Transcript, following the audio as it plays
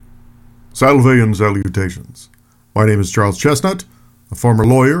Salve and salutations. My name is Charles Chestnut, a former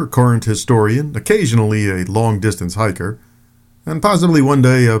lawyer, current historian, occasionally a long-distance hiker, and possibly one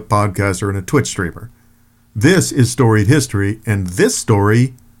day a podcaster and a Twitch streamer. This is Storied History, and this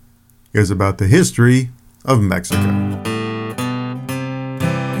story is about the history of Mexico.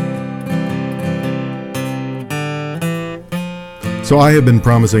 So I have been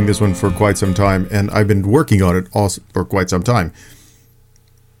promising this one for quite some time, and I've been working on it also for quite some time.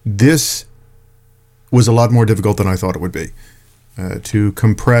 This was a lot more difficult than I thought it would be. To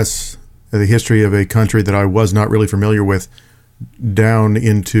compress the history of a country that I was not really familiar with down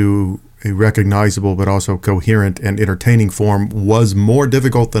into a recognizable but also coherent and entertaining form was more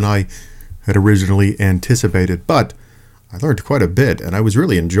difficult than I had originally anticipated. But I learned quite a bit, and I was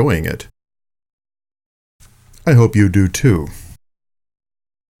really enjoying it. I hope you do too.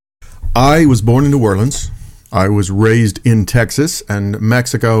 I was born in New Orleans. I was raised in Texas, and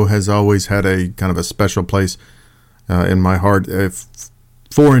Mexico has always had a kind of a special place in my heart. A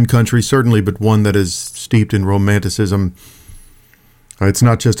foreign country, certainly, but one that is steeped in romanticism. It's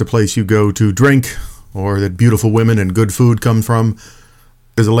not just a place you go to drink or that beautiful women and good food come from.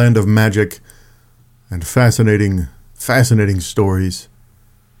 It's a land of magic and fascinating stories.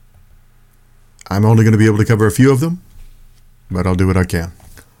 I'm only going to be able to cover a few of them, but I'll do what I can.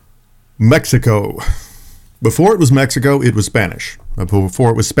 Mexico. Before it was Mexico, it was Spanish. Before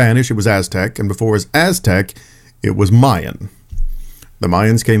it was Spanish, it was Aztec. And before it was Aztec, it was Mayan. The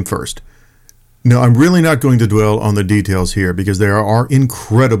Mayans came first. Now, I'm really not going to dwell on the details here because they are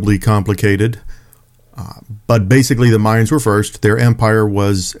incredibly complicated. But basically, the Mayans were first. Their empire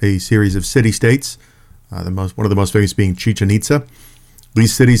was a series of city-states, one of the most famous being Chichen Itza.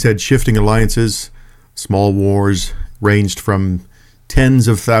 These cities had shifting alliances. Small wars ranged from tens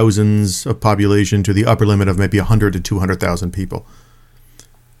of thousands of population to the upper limit of maybe 100 to 200,000 people.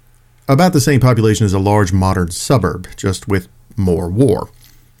 About the same population as a large modern suburb, just with more war.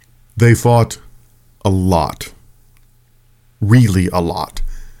 They fought a lot. Really a lot.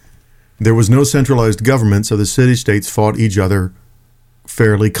 There was no centralized government, so the city-states fought each other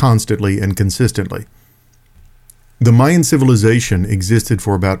fairly constantly and consistently. The Mayan civilization existed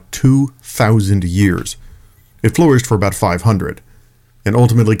for about 2,000 years. It flourished for about 500. And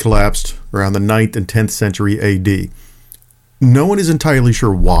ultimately collapsed around the 9th and 10th century AD. No one is entirely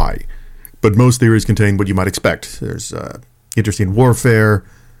sure why, but most theories contain what you might expect. There's intestine warfare,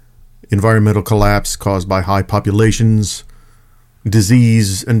 environmental collapse caused by high populations,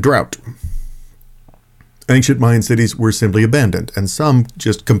 disease, and drought. Ancient Mayan cities were simply abandoned, and some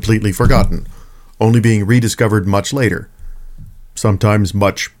just completely forgotten, only being rediscovered much later. Sometimes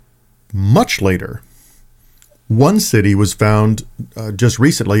much, much later. One city was found just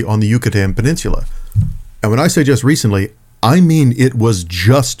recently on the Yucatan Peninsula. And when I say just recently, I mean it was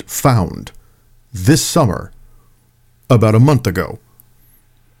just found this summer, about a month ago.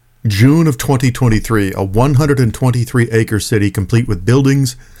 June of 2023, a 123-acre city complete with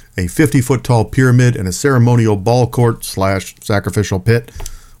buildings, a 50-foot-tall pyramid, and a ceremonial ball court / sacrificial pit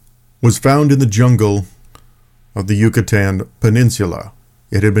was found in the jungle of the Yucatan Peninsula.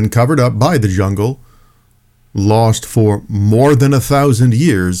 It had been covered up by the jungle, lost for more than 1,000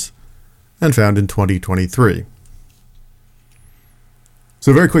 years, and found in 2023.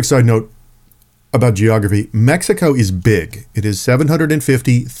 So a very quick side note about geography. Mexico is big. It is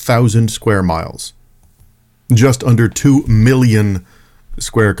 750,000 square miles. Just under 2 million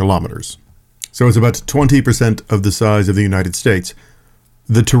square kilometers. So it's about 20% of the size of the United States.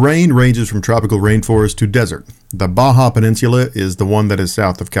 The terrain ranges from tropical rainforest to desert. The Baja Peninsula is the one that is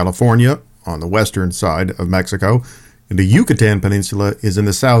south of California, on the western side of Mexico, and the Yucatan Peninsula is in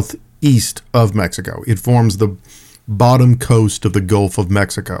the southeast of Mexico. It forms the bottom coast of the Gulf of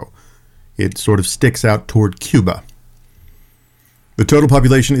Mexico. It sort of sticks out toward Cuba. The total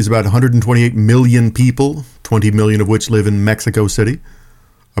population is about 128 million people, 20 million of which live in Mexico City.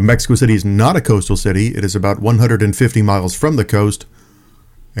 Mexico City is not a coastal city. It is about 150 miles from the coast,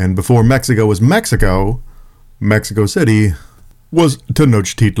 and before Mexico was Mexico, Mexico City was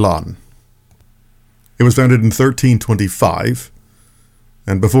Tenochtitlan. It was founded in 1325,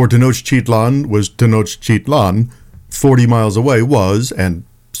 and before Tenochtitlan was Tenochtitlan, 40 miles away was, and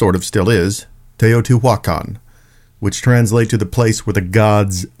sort of still is, Teotihuacan, which translates to the place where the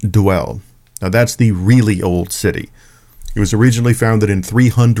gods dwell. Now that's the really old city. It was originally founded in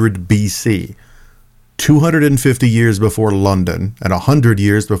 300 BC, 250 years before London, and 100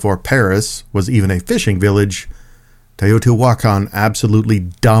 years before Paris was even a fishing village. Teotihuacan absolutely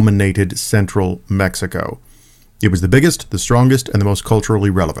dominated central Mexico. It was the biggest, the strongest, and the most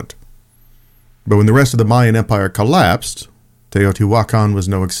culturally relevant. But when the rest of the Mayan Empire collapsed, Teotihuacan was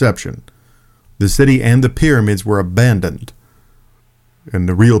no exception. The city and the pyramids were abandoned, and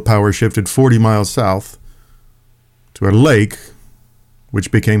the real power shifted 40 miles south to a lake, which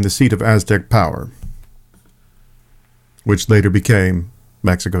became the seat of Aztec power, which later became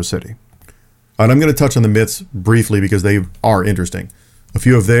Mexico City. And I'm going to touch on the myths briefly because they are interesting. A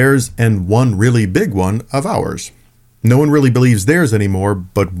few of theirs and one really big one of ours. No one really believes theirs anymore,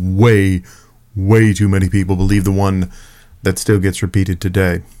 but way, way too many people believe the one that still gets repeated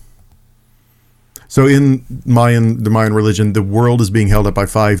today. So in the Mayan religion, the world is being held up by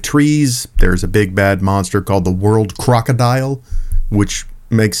 5 trees. There's a big bad monster called the world crocodile, which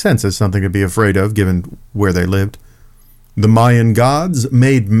makes sense as something to be afraid of given where they lived. The Mayan gods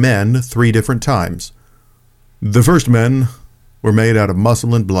made men 3 different times. The first men were made out of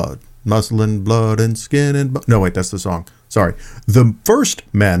muscle and blood. Muscle and blood and skin and... No, wait, that's the song. Sorry. The first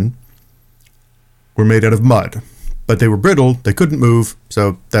men were made out of mud, but they were brittle, they couldn't move,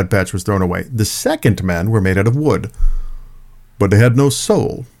 so that batch was thrown away. The second men were made out of wood, but they had no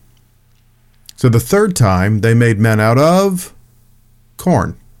soul. So the third time, they made men out of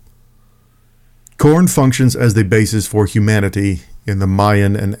corn. Corn functions as the basis for humanity in the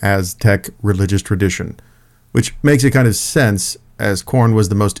Mayan and Aztec religious tradition, which makes it kind of sense as corn was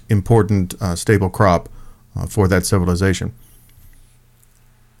the most important staple crop for that civilization.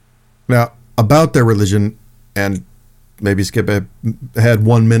 Now, about their religion, and maybe skip ahead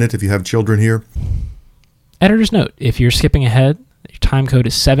 1 minute if you have children here. Editor's note, if you're skipping ahead, your time code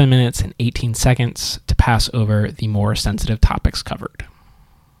is 7 minutes and 18 seconds to pass over the more sensitive topics covered.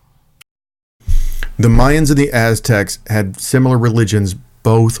 The Mayans and the Aztecs had similar religions.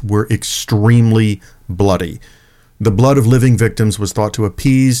 Both were extremely bloody. The blood of living victims was thought to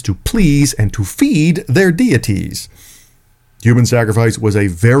appease, to please, and to feed their deities. Human sacrifice was a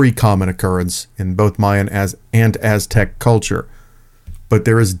very common occurrence in both Mayan and Aztec culture. But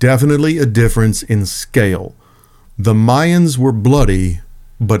there is definitely a difference in scale. The Mayans were bloody,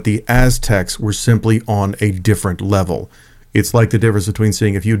 but the Aztecs were simply on a different level. It's like the difference between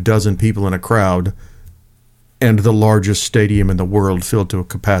seeing a few dozen people in a crowd and the largest stadium in the world filled to a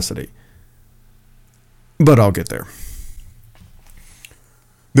capacity. But I'll get there.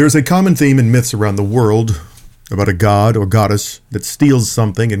 There's a common theme in myths around the world about a god or goddess that steals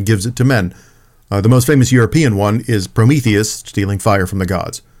something and gives it to men. The most famous European one is Prometheus stealing fire from the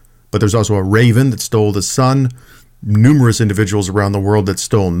gods. But there's also a raven that stole the sun, numerous individuals around the world that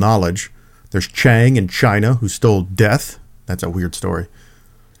stole knowledge. There's Chang in China who stole death. That's a weird story.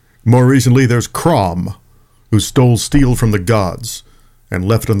 More recently, there's Crom, who stole steel from the gods and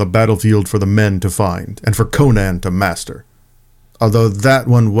left on the battlefield for the men to find, and for Conan to master. Although that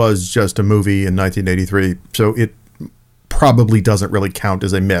one was just a movie in 1983, so it probably doesn't really count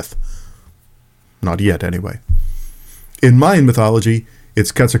as a myth. Not yet, anyway. In Mayan mythology,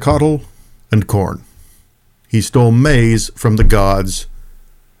 it's Quetzalcoatl and corn. He stole maize from the gods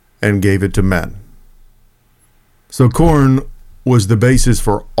and gave it to men. So corn was the basis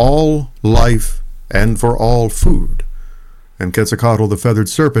for all life and for all food. And Quetzalcoatl, the feathered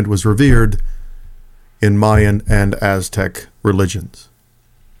serpent, was revered in Mayan and Aztec religions.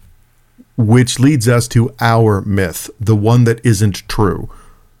 Which leads us to our myth, the one that isn't true.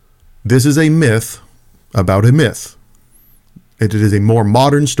 This is a myth about a myth. It is a more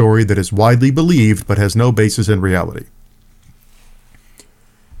modern story that is widely believed but has no basis in reality.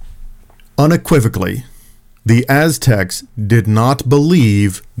 Unequivocally, the Aztecs did not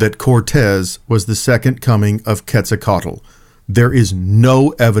believe that Cortes was the second coming of Quetzalcoatl. There is no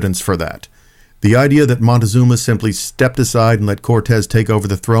evidence for that. The idea that Montezuma simply stepped aside and let Cortes take over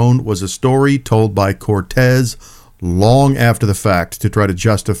the throne was a story told by Cortes long after the fact to try to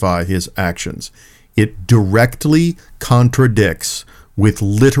justify his actions. It directly contradicts with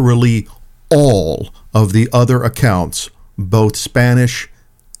literally all of the other accounts, both Spanish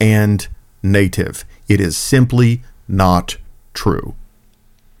and native. It is simply not true.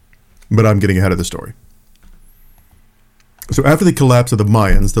 But I'm getting ahead of the story. So after the collapse of the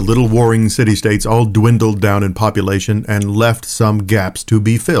Mayans, the little warring city-states all dwindled down in population and left some gaps to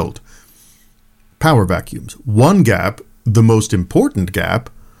be filled. Power vacuums. One gap, the most important gap,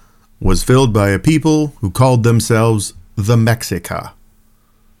 was filled by a people who called themselves the Mexica.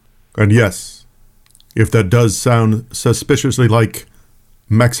 And yes, if that does sound suspiciously like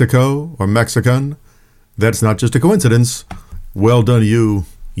Mexico or Mexican, that's not just a coincidence. Well done you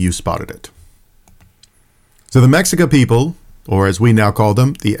spotted it. So the Mexica people, or as we now call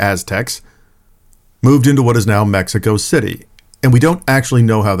them, the Aztecs, moved into what is now Mexico City. And we don't actually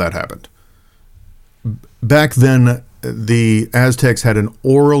know how that happened. Back then, the Aztecs had an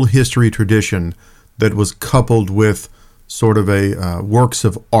oral history tradition that was coupled with sort of a works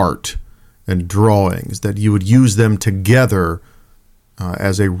of art and drawings, that you would use them together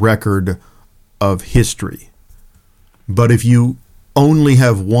as a record of history. But if you only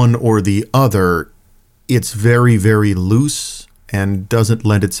have one or the other, it's very, very loose and doesn't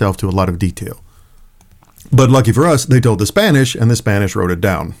lend itself to a lot of detail. But lucky for us, they told the Spanish, and the Spanish wrote it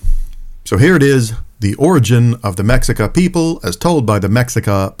down. So here it is, the origin of the Mexica people as told by the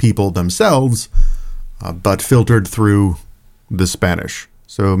Mexica people themselves, but filtered through the Spanish.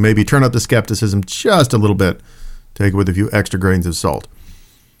 So maybe turn up the skepticism just a little bit, take it with a few extra grains of salt.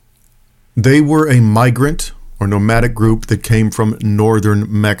 They were a migrant or nomadic group that came from northern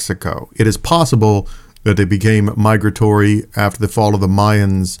Mexico. It is possible that they became migratory after the fall of the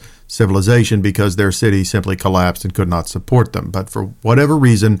Mayans civilization because their city simply collapsed and could not support them. But for whatever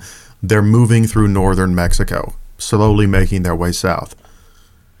reason, they're moving through northern Mexico, slowly making their way south.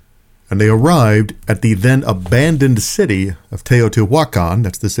 And they arrived at the then abandoned city of Teotihuacan,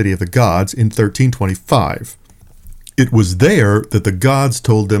 that's the city of the gods, in 1325. It was there that the gods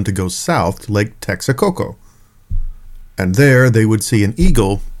told them to go south to Lake Texcoco. And there they would see an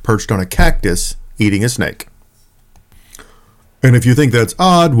eagle perched on a cactus eating a snake. And if you think that's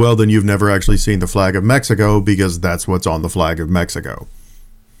odd, well, then you've never actually seen the flag of Mexico, because that's what's on the flag of Mexico.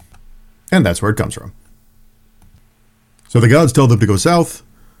 And that's where it comes from. So the gods told them to go south,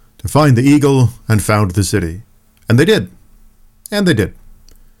 to find the eagle, and found the city. And they did. And they did.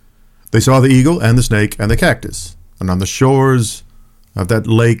 They saw the eagle and the snake and the cactus. And on the shores of that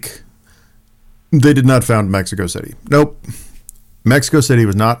lake, they did not found Mexico City. Nope. Mexico City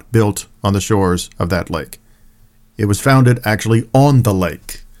was not built on the shores of that lake. It was founded actually on the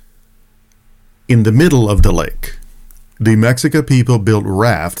lake. In the middle of the lake, the Mexica people built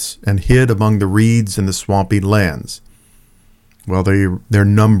rafts and hid among the reeds and the swampy lands. Well, their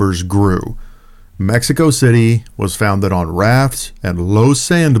numbers grew. Mexico City was founded on rafts and low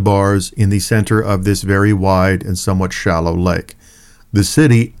sandbars in the center of this very wide and somewhat shallow lake. The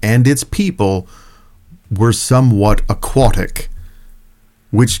city and its people were somewhat aquatic,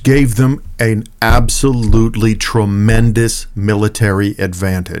 which gave them an absolutely tremendous military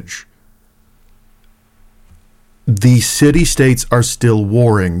advantage. The city-states are still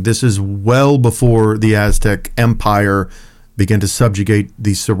warring. This is well before the Aztec Empire began to subjugate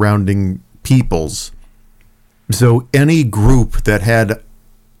the surrounding peoples. So any group that had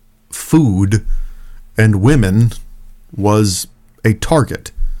food and women was a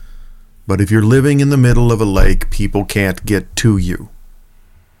target. But if you're living in the middle of a lake, people can't get to you.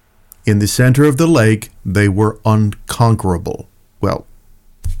 In the center of the lake, they were unconquerable. Well,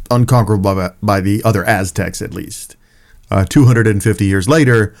 unconquerable by the other Aztecs, at least. 250 years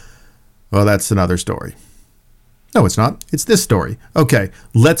later, well, that's another story. No, it's not. It's this story. Okay,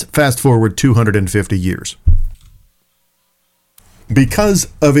 let's fast forward 250 years.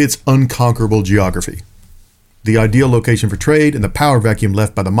 Because of its unconquerable geography, the ideal location for trade, and the power vacuum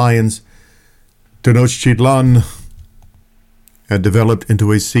left by the Mayans, Tenochtitlan had developed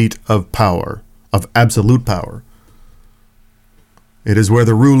into a seat of power, of absolute power. It is where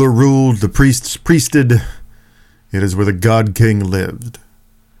the ruler ruled, the priests priested. It is where the god king lived.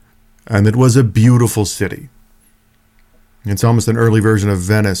 And it was a beautiful city. It's almost an early version of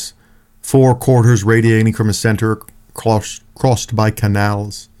Venice. 4 quarters radiating from a center, crossed by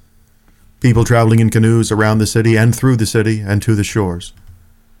canals. People traveling in canoes around the city and through the city and to the shores.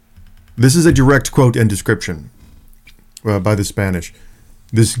 This is a direct quote and description by the Spanish.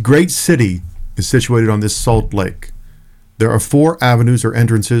 This great city is situated on this salt lake. There are 4 avenues or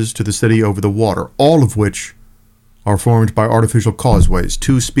entrances to the city over the water, all of which are formed by artificial causeways,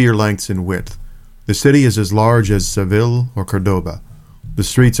 2 spear lengths in width. The city is as large as Seville or Cordoba. The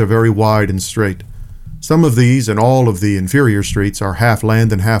streets are very wide and straight. Some of these and all of the inferior streets are half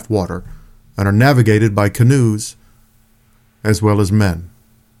land and half water, and are navigated by canoes as well as men.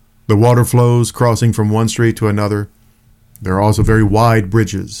 The water flows crossing from one street to another. There are also very wide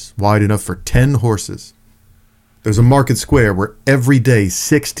bridges, wide enough for 10 horses. There's a market square where every day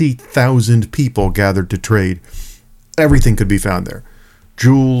 60,000 people gathered to trade. Everything could be found there.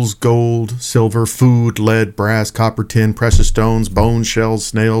 Jewels, gold, silver, food, lead, brass, copper, tin, precious stones, bones, shells,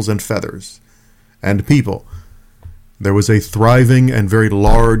 snails, and feathers. And people. There was a thriving and very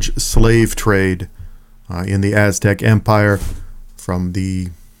large slave trade in the Aztec Empire from the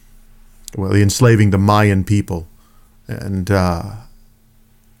enslaving the Mayan people and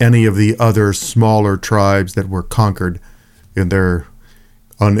any of the other smaller tribes that were conquered in their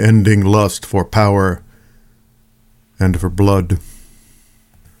unending lust for power and for blood.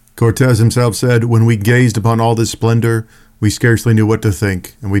 Cortes himself said, "When we gazed upon all this splendor, we scarcely knew what to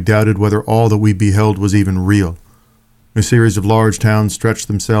think, and we doubted whether all that we beheld was even real. A series of large towns stretched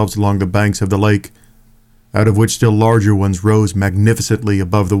themselves along the banks of the lake, out of which still larger ones rose magnificently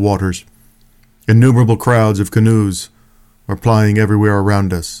above the waters. Innumerable crowds of canoes were plying everywhere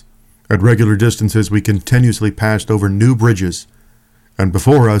around us. At regular distances we continuously passed over new bridges, and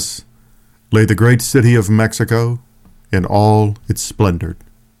before us lay the great city of Mexico in all its splendor.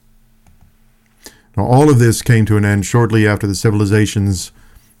 Now, all of this came to an end shortly after the civilizations,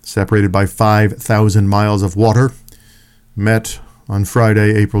 separated by 5,000 miles of water, met on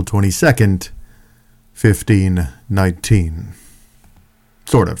Friday, April 22nd, 1519.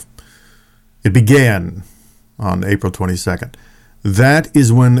 Sort of. It began on April 22nd. That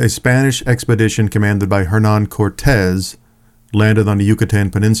is when a Spanish expedition commanded by Hernan Cortes landed on the Yucatan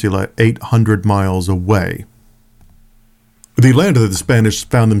Peninsula 800 miles away. The land that the Spanish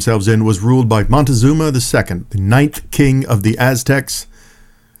found themselves in was ruled by Montezuma II, the ninth king of the Aztecs,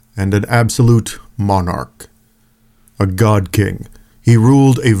 and an absolute monarch, a god king. He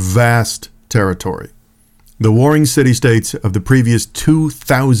ruled a vast territory. The warring city-states of the previous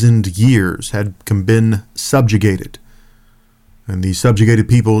 2,000 years had been subjugated, and the subjugated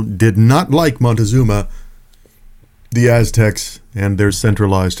people did not like Montezuma, the Aztecs, and their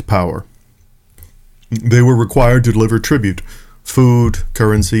centralized power. They were required to deliver tribute, food,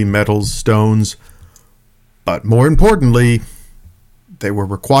 currency, metals, stones, but more importantly, they were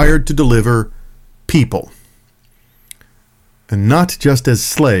required to deliver people. And not just as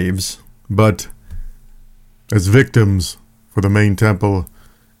slaves, but as victims for the main temple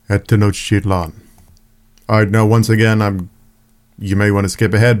at Tenochtitlan. All right, now once again, you may want to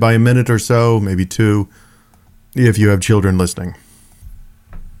skip ahead by a minute or so, maybe two, if you have children listening.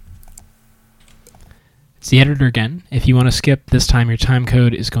 It's the editor again. If you want to skip, this time your time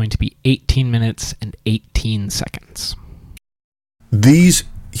code is going to be 18 minutes and 18 seconds. These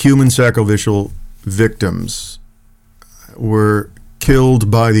human sacrificial victims were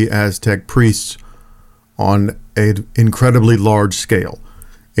killed by the Aztec priests on an incredibly large scale,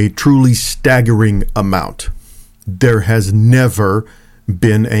 a truly staggering amount. There has never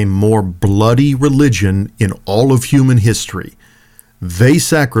been a more bloody religion in all of human history. They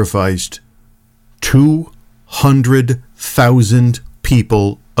sacrificed 200,000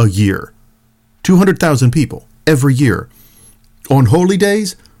 people a year. 200,000 people every year. On holy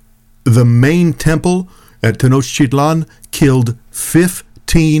days, the main temple at Tenochtitlan killed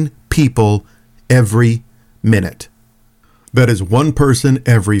 15 people every minute. That is one person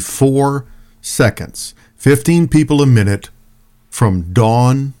every 4 seconds. 15 people a minute from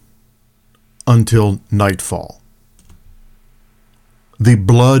dawn until nightfall. The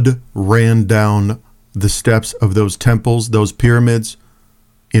blood ran down the steps of those temples, those pyramids,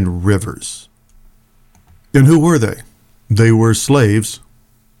 in rivers. And who were they? They were slaves,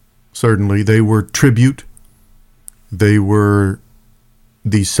 certainly. They were tribute. They were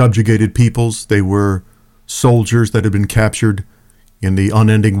the subjugated peoples. They were soldiers that had been captured in the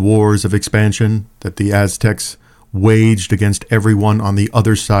unending wars of expansion that the Aztecs waged against everyone on the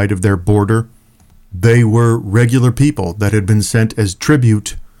other side of their border. They were regular people that had been sent as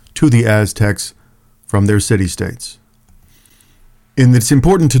tribute to the Aztecs from their city-states. And it's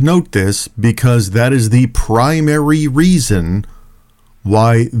important to note this because that is the primary reason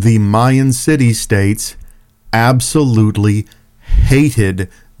why the Mayan city-states absolutely hated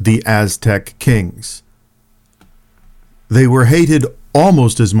the Aztec kings. They were hated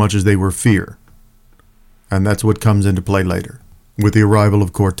almost as much as they were feared. And that's what comes into play later with the arrival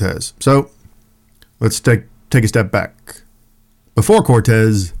of Cortes. So, let's take a step back. Before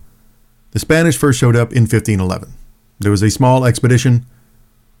Cortes, the Spanish first showed up in 1511. There was a small expedition.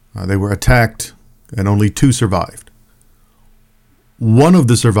 They were attacked, and only 2 survived. One of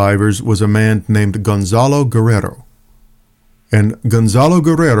the survivors was a man named Gonzalo Guerrero. And Gonzalo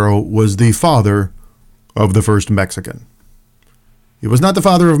Guerrero was the father of the first Mexican. He was not the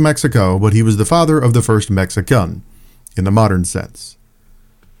father of Mexico, but he was the father of the first Mexican, in the modern sense.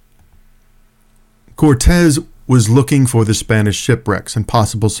 Cortes was looking for the Spanish shipwrecks and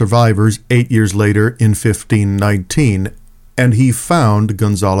possible survivors 8 years later in 1519, and he found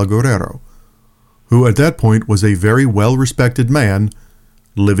Gonzalo Guerrero, who at that point was a very well-respected man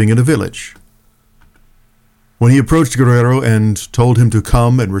living in a village. When he approached Guerrero and told him to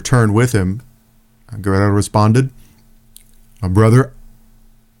come and return with him, Guerrero responded, "Brother,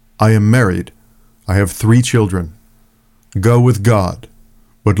 I am married. I have 3 children. Go with God,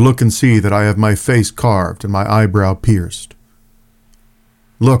 but look and see that I have my face carved and my eyebrow pierced.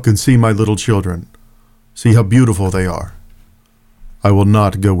 Look and see my little children. See how beautiful they are. I will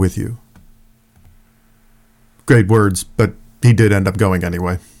not go with you." Great words, but he did end up going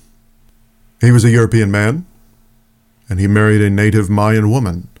anyway. He was a European man, and he married a native Mayan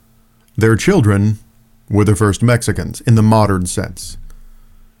woman. Their children were the first Mexicans in the modern sense.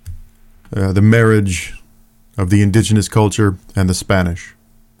 The marriage of the indigenous culture and the Spanish.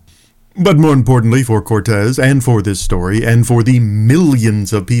 But more importantly for Cortes and for this story and for the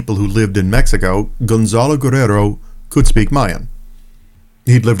millions of people who lived in Mexico, Gonzalo Guerrero could speak Mayan.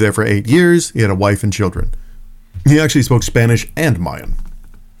 He'd lived there for 8 years. He had a wife and children. He actually spoke Spanish and Mayan,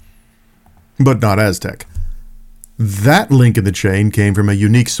 but not Aztec. That link in the chain came from a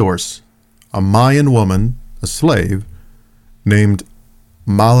unique source, a Mayan woman, a slave, named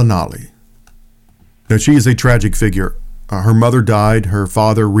Malinali. Now, she is a tragic figure. Her mother died, her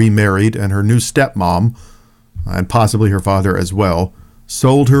father remarried, and her new stepmom, and possibly her father as well,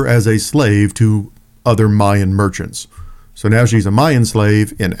 sold her as a slave to other Mayan merchants. So now she's a Mayan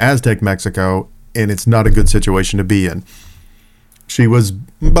slave in Aztec Mexico, and it's not a good situation to be in. She was,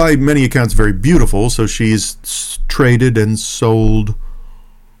 by many accounts, very beautiful, so she's traded and sold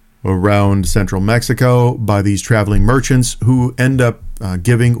around central Mexico by these traveling merchants who end up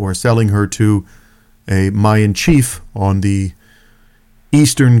giving or selling her to a Mayan chief on the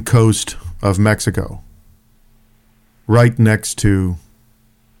eastern coast of Mexico, right next to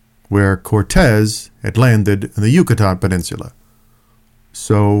where Cortes had landed in the Yucatan Peninsula.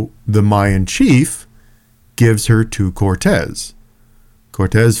 So the Mayan chief gives her to Cortes.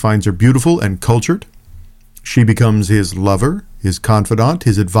 Cortes finds her beautiful and cultured. She becomes his lover, his confidant,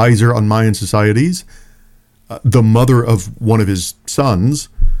 his advisor on Mayan societies, the mother of one of his sons,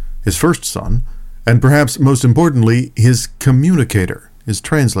 his first son, and perhaps most importantly, his communicator, his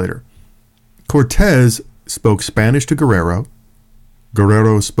translator. Cortes spoke Spanish to Guerrero.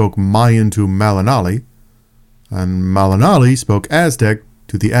 Guerrero spoke Mayan to Malinali, and Malinali spoke Aztec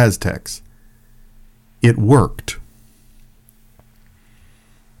to the Aztecs. It worked.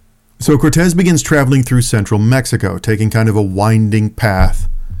 So Cortes begins traveling through central Mexico, taking kind of a winding path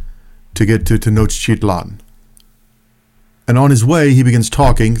to get to Tenochtitlan. And on his way, he begins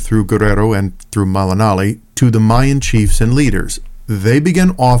talking through Guerrero and through Malinali to the Mayan chiefs and leaders. They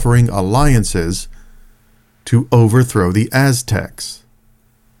begin offering alliances to overthrow the Aztecs.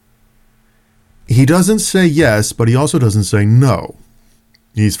 He doesn't say yes, but he also doesn't say no.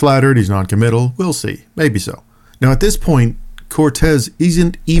 He's flattered, he's non-committal. We'll see. Maybe so. Now, at this point, Cortes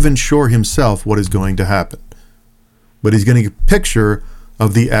isn't even sure himself what is going to happen. But he's getting a picture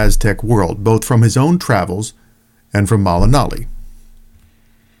of the Aztec world, both from his own travels and from Malinali.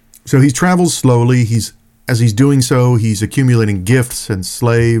 So he travels slowly. As he's doing so, he's accumulating gifts and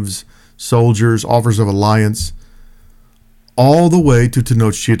slaves, soldiers, offers of alliance, all the way to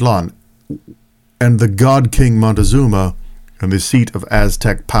Tenochtitlan and the god king Montezuma and the seat of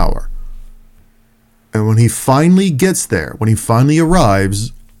Aztec power. And when he finally gets there, when he finally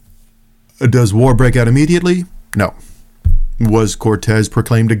arrives, does war break out immediately? No. Was Cortes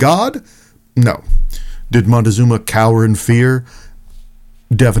proclaimed a god? No. Did Montezuma cower in fear?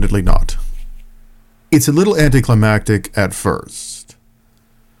 Definitely not. It's a little anticlimactic at first.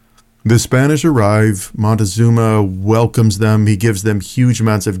 The Spanish arrive. Montezuma welcomes them. He gives them huge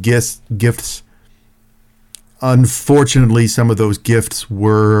amounts of gifts. Unfortunately, some of those gifts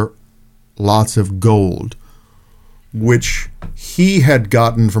were lots of gold, which he had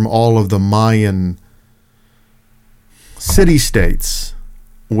gotten from all of the Mayan city-states,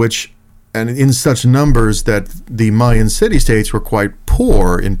 and in such numbers that the Mayan city-states were quite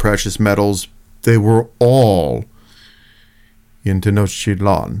poor in precious metals. They were all in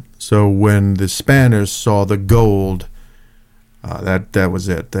Tenochtitlan. So when the Spanish saw the gold, that was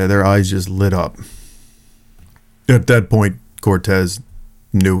it. Their eyes just lit up. At that point, Cortes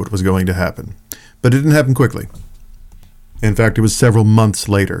knew what was going to happen. But it didn't happen quickly. In fact, it was several months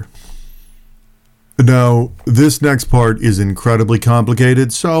later. Now, this next part is incredibly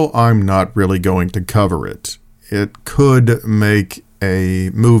complicated, so I'm not really going to cover it. It could make a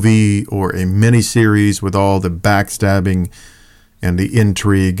movie or a miniseries with all the backstabbing and the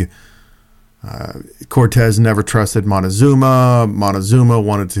intrigue. Cortes never trusted Montezuma. Montezuma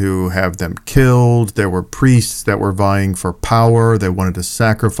wanted to have them killed. There were priests that were vying for power. They wanted to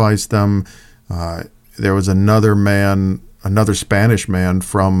sacrifice them. There was another Spanish man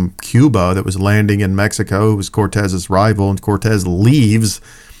from Cuba that was landing in Mexico who was Cortes's rival, and Cortes leaves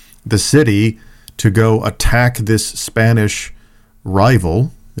the city to go attack this Spanish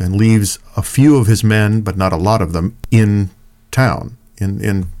rival and leaves a few of his men, but not a lot of them, in town,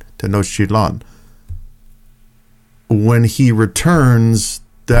 in Tenochtitlan. When he returns,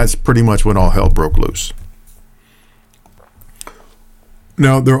 that's pretty much when all hell broke loose.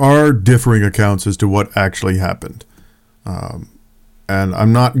 Now, there are differing accounts as to what actually happened. And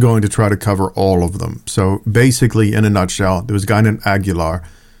I'm not going to try to cover all of them. So basically, in a nutshell, there was a guy named Aguilar,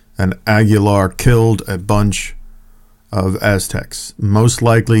 and Aguilar killed a bunch of Aztecs, most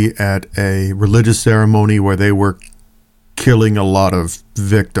likely at a religious ceremony where they were killing a lot of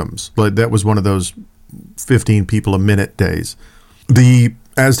victims. But that was one of those 15 people a minute days. The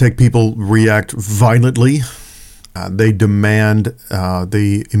Aztec people react violently. They demand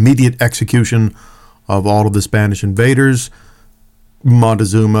the immediate execution of all of the Spanish invaders.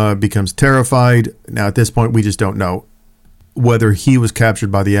 Montezuma becomes terrified. Now, at this point, we just don't know whether he was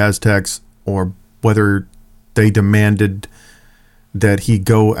captured by the Aztecs or whether they demanded that he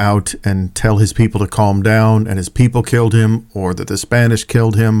go out and tell his people to calm down and his people killed him, or that the Spanish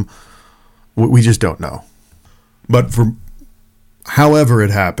killed him. We just don't know. But for however it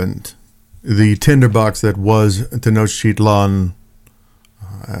happened, the tinderbox that was Tenochtitlan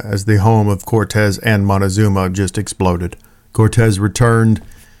as the home of Cortes and Montezuma just exploded. Cortes returned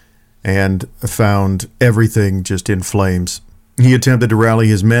and found everything just in flames. He attempted to rally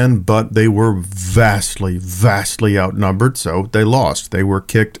his men, but they were vastly, vastly outnumbered, so they lost. They were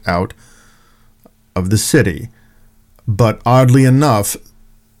kicked out of the city. But oddly enough,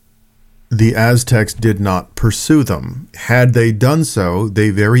 the Aztecs did not pursue them. Had they done so, they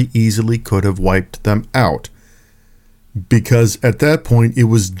very easily could have wiped them out. Because at that point, it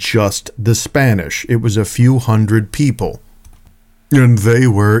was just the Spanish. It was a few hundred people. And they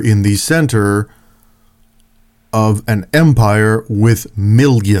were in the center of an empire with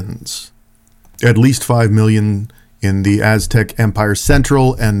millions. At least 5 million in the Aztec Empire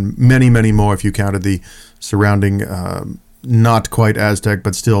Central, and many, many more if you counted the surrounding, not quite Aztec,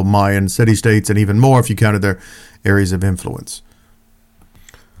 but still Mayan city-states, and even more if you counted their areas of influence.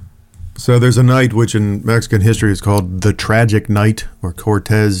 So there's a night which in Mexican history is called the Tragic Night, where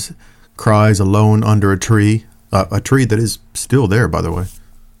Cortes cries alone under a tree that is still there, by the way.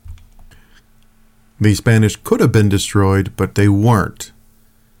 The Spanish could have been destroyed, but they weren't.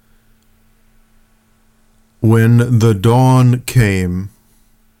 When the dawn came,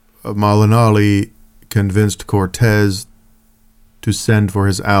 Malinali convinced Cortes to send for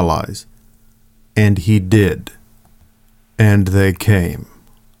his allies, and he did, and they came.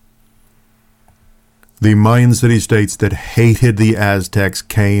 The Mayan city-states that hated the Aztecs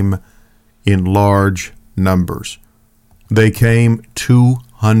came in large numbers. They came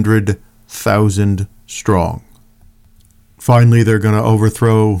 200,000 strong. Finally, they're going to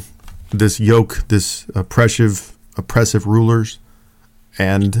overthrow this yoke, this oppressive rulers,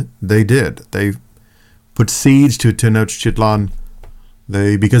 and they did. They put siege to Tenochtitlan.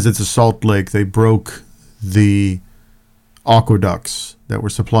 Because it's a salt lake, they broke the aqueducts that were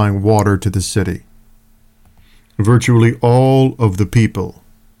supplying water to the city. Virtually all of the people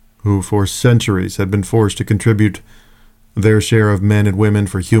who for centuries had been forced to contribute their share of men and women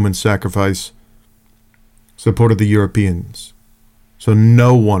for human sacrifice supported the Europeans. So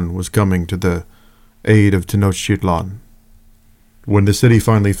no one was coming to the aid of Tenochtitlan. When the city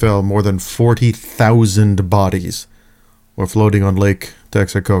finally fell, more than 40,000 bodies were floating on Lake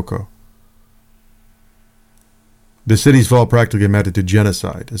Texcoco. The city's fall practically amounted to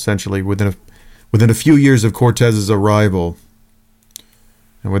genocide. Essentially, within a few years of Cortes's arrival,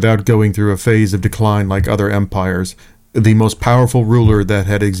 and without going through a phase of decline like other empires, the most powerful ruler that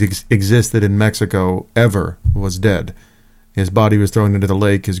had existed in Mexico ever was dead. His body was thrown into the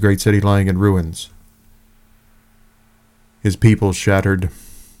lake, his great city lying in ruins. His people shattered,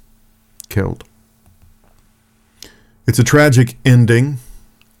 killed. It's a tragic ending,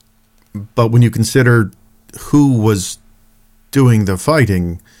 but when you consider who was doing the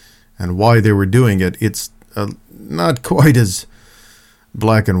fighting and why they were doing it, it's not quite as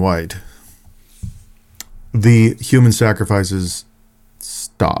black and white. The human sacrifices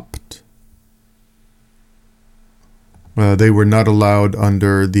stopped. They were not allowed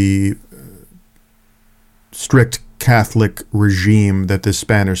under the strict Catholic regime that the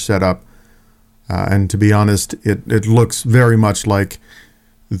Spanish set up. And to be honest, it looks very much like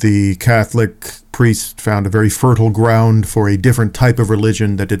the Catholic priests found a very fertile ground for a different type of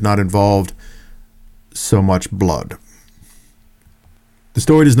religion that did not involve so much blood. The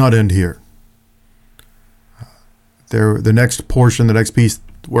story does not end here. The next portion, the next piece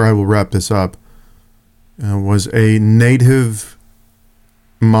where I will wrap this up, was a native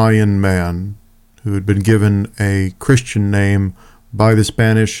Mayan man who had been given a Christian name by the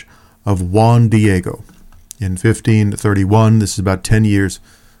Spanish of Juan Diego in 1531. This is about 10 years,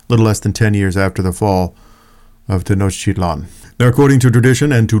 a little less than 10 years after the fall of Tenochtitlan. Now, according to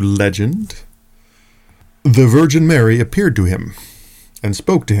tradition and to legend, the Virgin Mary appeared to him and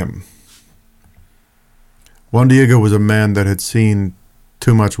spoke to him. Juan Diego was a man that had seen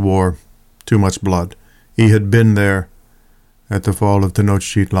Too much war, too much blood. He had been there at the fall of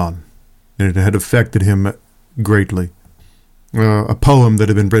Tenochtitlan, and it had affected him greatly. A poem that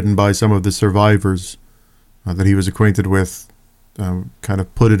had been written by some of the survivors that he was acquainted with kind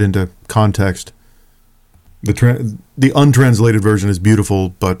of put it into context. The untranslated version is beautiful,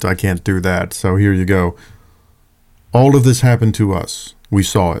 but I can't do that, so here you go. All of this happened to us. We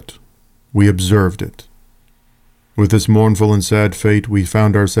saw it. We observed it. With this mournful and sad fate, we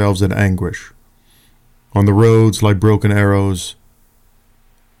found ourselves in anguish. On the roads lie broken arrows.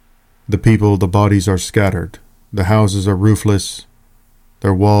 The people, the bodies are scattered. The houses are roofless.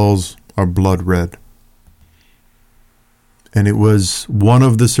 Their walls are blood red. And it was one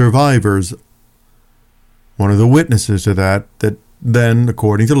of the survivors, one of the witnesses to that then,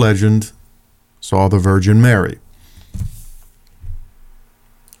 according to legend, saw the Virgin Mary.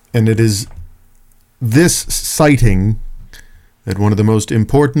 And it is this sighting that one of the most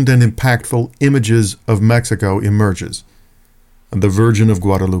important and impactful images of Mexico emerges, the Virgin of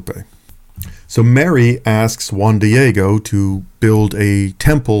Guadalupe. So Mary asks Juan Diego to build a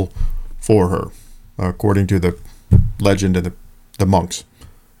temple for her, according to the legend and the monks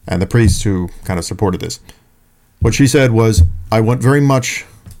and the priests who kind of supported this. What she said was, I want very much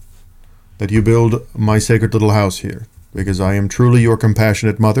that you build my sacred little house here, because I am truly your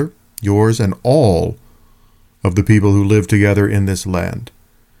compassionate mother, yours and all of the people who live together in this land,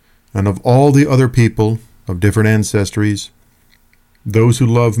 and of all the other people of different ancestries, those who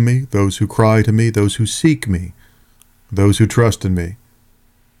love me, those who cry to me, those who seek me, those who trust in me,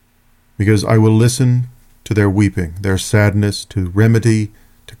 because I will listen to their weeping, their sadness, to remedy,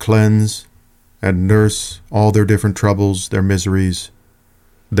 to cleanse, and nurse all their different troubles, their miseries,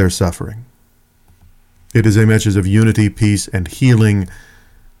 their suffering. It is a message of unity, peace, and healing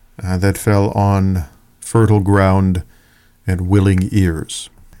that fell on fertile ground and willing ears.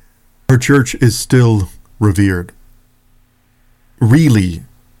 Her church is still revered. Really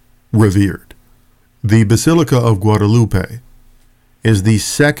revered. The Basilica of Guadalupe is the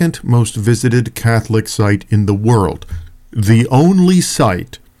second most visited Catholic site in the world. The only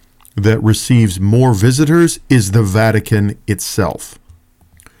site that receives more visitors is the Vatican itself.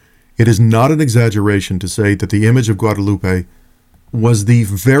 It is not an exaggeration to say that the image of Guadalupe was the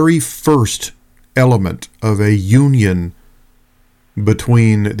very first element of a union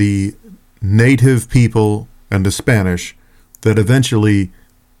between the native people and the Spanish that eventually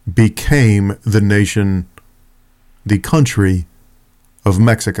became the nation, the country of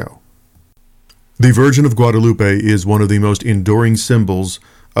Mexico. The Virgin of Guadalupe is one of the most enduring symbols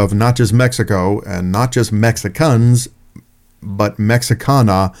of not just Mexico and not just Mexicans, but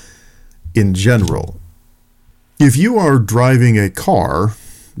Mexicana in general. If you are driving a car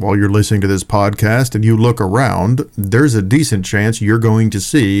while you're listening to this podcast and you look around, there's a decent chance you're going to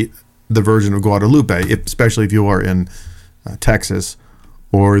see the Virgin of Guadalupe, especially if you are in Texas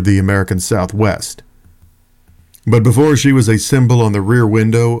or the American Southwest. But before she was a symbol on the rear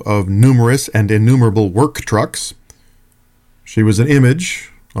window of numerous and innumerable work trucks, she was an image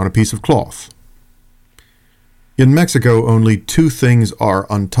on a piece of cloth. In Mexico, only two things are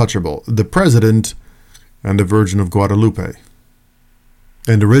untouchable: the president and the Virgin of Guadalupe.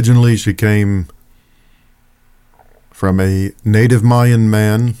 And originally she came from a native Mayan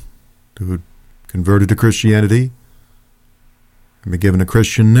man who had converted to Christianity and been given a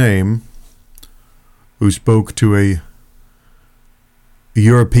Christian name, who spoke to a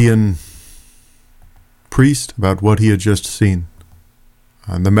European priest about what he had just seen.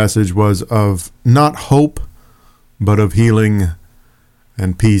 And the message was of not hope, but of healing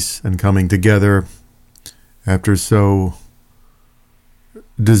and peace and coming together after so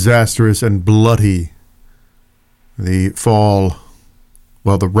disastrous and bloody the fall,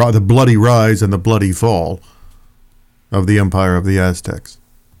 well, the bloody rise and the bloody fall of the empire of the Aztecs.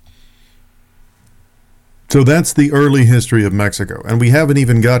 So that's the early history of Mexico, and we haven't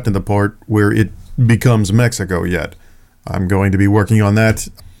even gotten to the part where it becomes Mexico yet. I'm going to be working on that.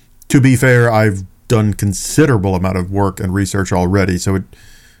 To be fair, I've done considerable amount of work and research already, so it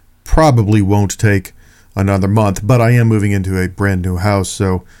probably won't take another month, but I am moving into a brand new house,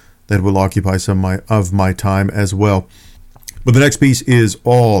 so that will occupy some of my time as well. But the next piece is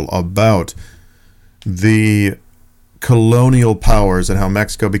all about the colonial powers and how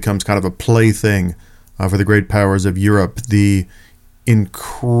Mexico becomes kind of a plaything for the great powers of Europe, the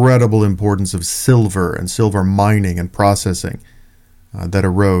incredible importance of silver and silver mining and processing that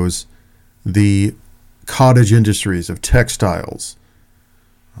arose, the cottage industries of textiles.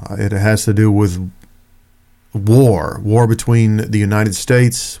 It has to do with war between the United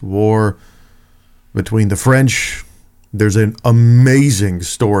States, war between the French There's an amazing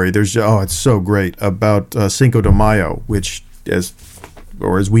story. It's so great about Cinco de Mayo, which, as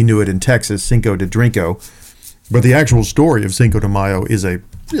we knew it in Texas, Cinco de Drinko. But the actual story of Cinco de Mayo is a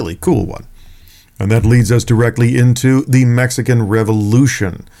really cool one. And that leads us directly into the Mexican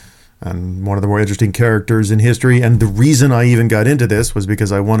Revolution. And one of the more interesting characters in history, and the reason I even got into this was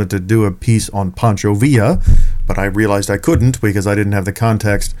because I wanted to do a piece on Pancho Villa, but I realized I couldn't because I didn't have the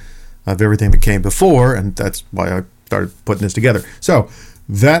context of everything that came before, and that's why I started putting this together. So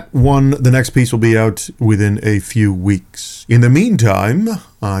that one, the next piece will be out within a few weeks. In the meantime,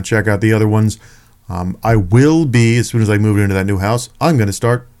 check out the other ones. I will be, as soon as I move into that new house, I'm going to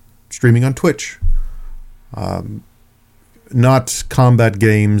start streaming on Twitch. Not combat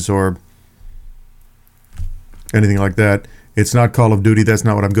games or anything like that. It's not Call of Duty. That's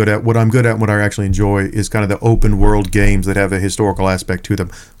not what I'm good at. What I'm good at and what I actually enjoy is kind of the open world games that have a historical aspect to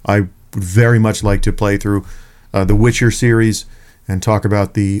them. I would very much like to play through the Witcher series and talk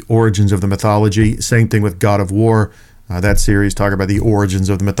about the origins of the mythology. Same thing with God of War. That series, talk about the origins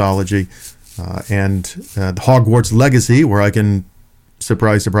of the mythology. And Hogwarts Legacy, where I can,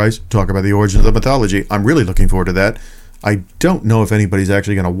 surprise, surprise, talk about the origins of the mythology. I'm really looking forward to that. I don't know if anybody's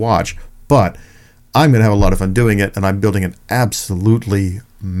actually going to watch, but I'm going to have a lot of fun doing it, and I'm building an absolutely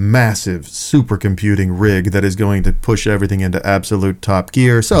massive supercomputing rig that is going to push everything into absolute top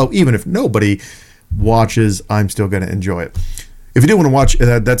gear. So even if nobody watches, I'm still going to enjoy it. If you do want to watch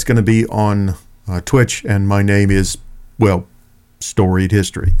that, that's going to be on Twitch, and my name is, Storied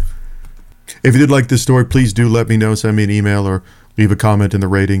History. If you did like this story, please do let me know. Send me an email or leave a comment in the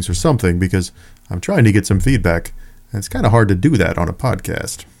ratings or something, because I'm trying to get some feedback. And it's kind of hard to do that on a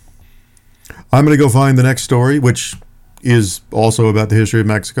podcast. I'm going to go find the next story, which is also about the history of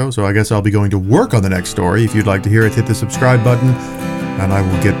Mexico. So I guess I'll be going to work on the next story. If you'd like to hear it, hit the subscribe button, and I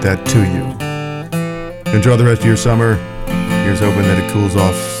will get that to you. Enjoy the rest of your summer. Here's hoping that it cools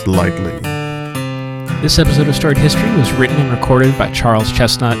off slightly. This episode of Storied History was written and recorded by Charles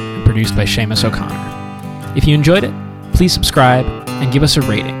Chestnut and produced by Seamus O'Connor. If you enjoyed it, please subscribe and give us a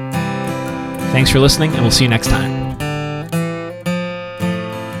rating. Thanks for listening, and we'll see you next time.